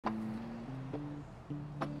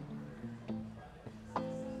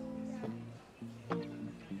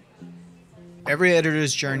Every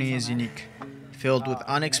editor's journey is unique, filled with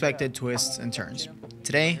unexpected twists and turns.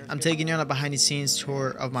 Today, I'm taking you on a behind-the-scenes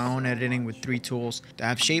tour of my own editing with 3 tools that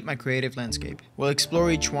have shaped my creative landscape. We'll explore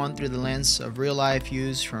each one through the lens of real-life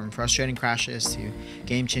use, from frustrating crashes to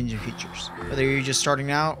game-changing features. Whether you're just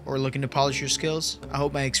starting out or looking to polish your skills, I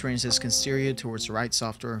hope my experiences can steer you towards the right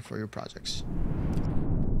software for your projects.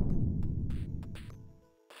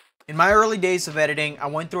 In my early days of editing, I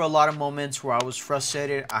went through a lot of moments where I was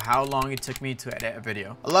frustrated at how long it took me to edit a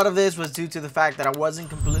video. A lot of this was due to the fact that I wasn't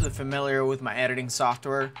completely familiar with my editing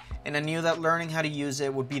software, and I knew that learning how to use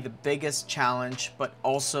it would be the biggest challenge, but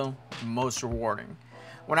also the most rewarding.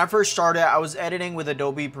 When I first started, I was editing with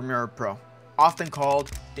Adobe Premiere Pro, often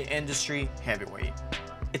called the industry heavyweight.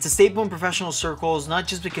 It's a staple in professional circles, not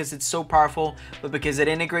just because it's so powerful, but because it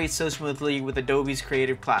integrates so smoothly with Adobe's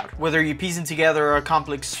Creative Cloud. Whether you're piecing together a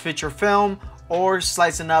complex feature film or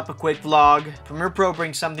slicing up a quick vlog, Premiere Pro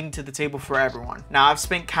brings something to the table for everyone. Now, I've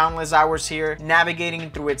spent countless hours here navigating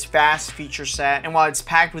through its vast feature set, and while it's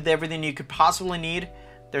packed with everything you could possibly need,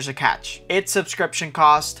 there's a catch. Its subscription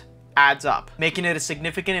cost adds up, making it a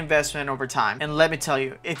significant investment over time. And let me tell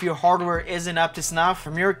you, if your hardware isn't up to snuff,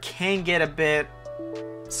 Premiere can get a bit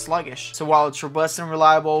sluggish. So while it's robust and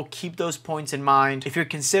reliable, keep those points in mind if you're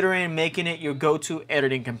considering making it your go-to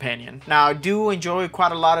editing companion. Now, I do enjoy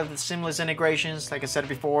quite a lot of the seamless integrations. Like I said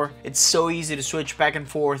before, it's so easy to switch back and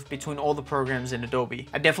forth between all the programs in Adobe.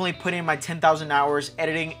 I definitely put in my 10,000 hours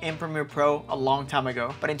editing in Premiere Pro a long time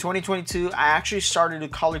ago, but in 2022 I actually started to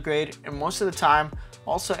color grade, and most of the time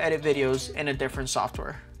also edit videos in a different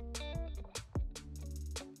software.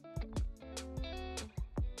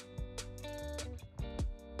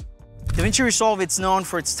 Davinci Resolve is known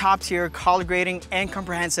for its top-tier color grading and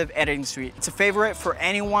comprehensive editing suite. It's a favorite for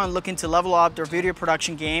anyone looking to level up their video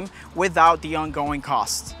production game without the ongoing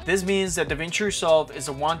costs. This means that Davinci Resolve is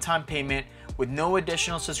a one-time payment with no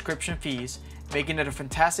additional subscription fees, making it a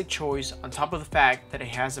fantastic choice on top of the fact that it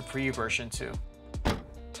has a free version too.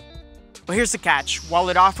 But here's the catch. While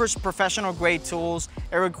it offers professional-grade tools,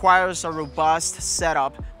 it requires a robust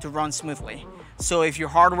setup to run smoothly. So if your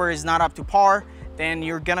hardware is not up to par, then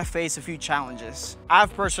you're gonna face a few challenges.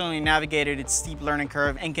 I've personally navigated its steep learning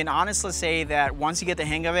curve and can honestly say that once you get the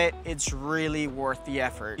hang of it, it's really worth the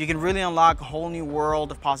effort. You can really unlock a whole new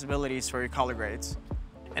world of possibilities for your color grades.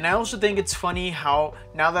 And I also think it's funny how,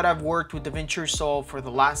 now that I've worked with Davinci Resolve for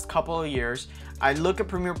the last couple of years, I look at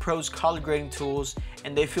Premiere Pro's color grading tools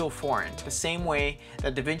and they feel foreign, the same way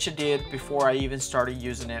that Davinci did before I even started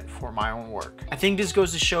using it for my own work. I think this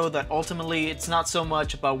goes to show that ultimately it's not so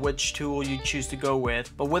much about which tool you choose to go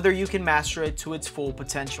with, but whether you can master it to its full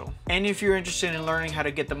potential. And if you're interested in learning how to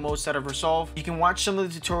get the most out of Resolve, you can watch some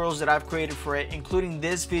of the tutorials that I've created for it, including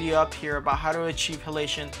this video up here about how to achieve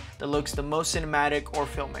halation that looks the most cinematic or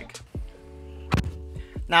filmic.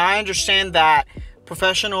 Now, I understand that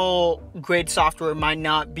professional grade software might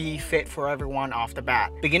not be fit for everyone off the bat.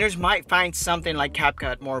 Beginners might find something like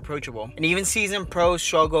Capcut more approachable, and even seasoned pros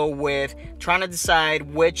struggle with trying to decide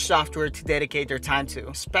which software to dedicate their time to,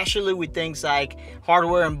 especially with things like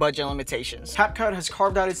hardware and budget limitations. Capcut has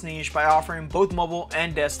carved out its niche by offering both mobile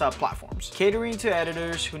and desktop platforms, catering to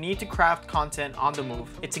editors who need to craft content on the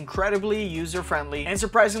move. It's incredibly user-friendly and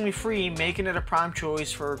surprisingly free, making it a prime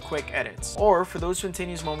choice for quick edits, or for those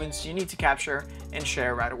spontaneous moments you need to capture and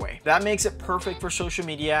share right away. That makes it perfect for social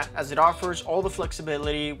media, as it offers all the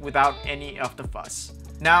flexibility without any of the fuss.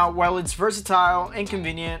 Now, while it's versatile and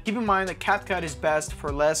convenient, keep in mind that Capcut is best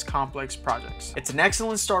for less complex projects. It's an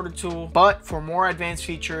excellent starter tool, but for more advanced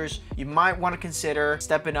features, you might want to consider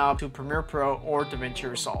stepping up to Premiere Pro or Davinci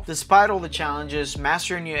Resolve. Despite all the challenges,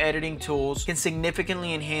 mastering your editing tools can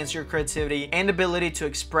significantly enhance your creativity and ability to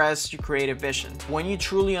express your creative vision. When you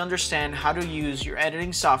truly understand how to use your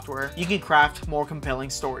editing software, you can craft more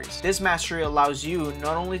compelling stories. This mastery allows you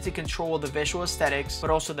not only to control the visual aesthetics,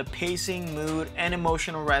 but also the pacing, mood, and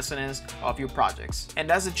emotional resonance of your projects.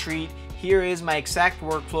 And as a treat, here is my exact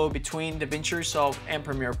workflow between Davinci Resolve and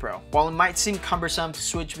Premiere Pro. While it might seem cumbersome to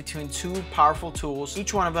switch between 2 powerful tools,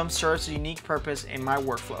 each one of them serves a unique purpose in my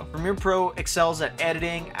workflow. Premiere Pro excels at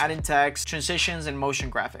editing, adding text, transitions, and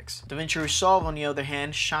motion graphics. Davinci Resolve, on the other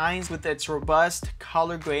hand, shines with its robust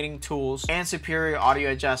color grading tools and superior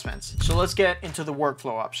audio adjustments. So let's get into the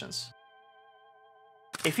workflow options.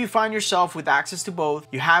 If you find yourself with access to both,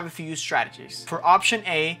 you have a few strategies. For option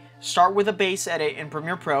A, Start with a base edit in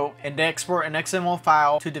Premiere Pro and export an XML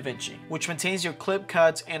file to Davinci, which maintains your clip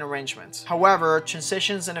cuts and arrangements. However,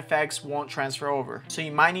 transitions and effects won't transfer over, so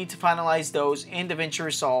you might need to finalize those in Davinci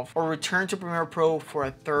Resolve or return to Premiere Pro for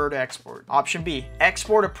a third export. Option B,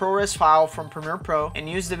 export a ProRes file from Premiere Pro and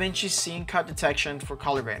use Davinci's scene cut detection for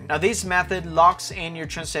color grading. Now this method locks in your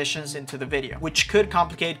transitions into the video, which could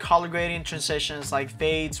complicate color grading transitions like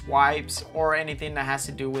fades, wipes, or anything that has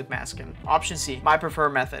to do with masking. Option C, my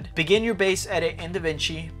preferred method. Begin your base edit in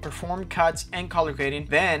Davinci, perform cuts and color grading,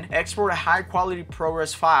 then export a high quality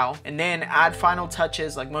ProRes file, and then add final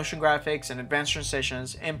touches like motion graphics and advanced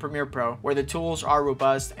transitions in Premiere Pro, where the tools are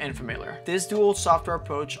robust and familiar. This dual software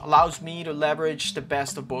approach allows me to leverage the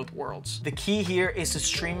best of both worlds. The key here is to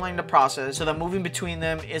streamline the process so that moving between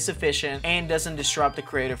them is efficient and doesn't disrupt the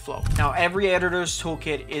creative flow. Now, every editor's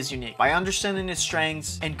toolkit is unique. By understanding its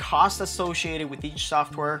strengths and costs associated with each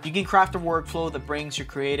software, you can craft a workflow that brings your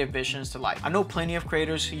creative visions to life. I know plenty of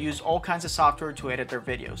creators who use all kinds of software to edit their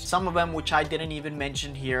videos, some of them which I didn't even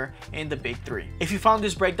mention here in the big three. If you found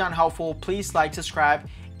this breakdown helpful, please like, subscribe,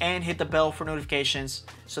 and hit the bell for notifications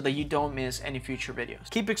so that you don't miss any future videos.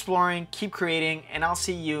 Keep exploring, keep creating, and I'll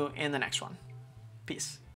see you in the next one. Peace.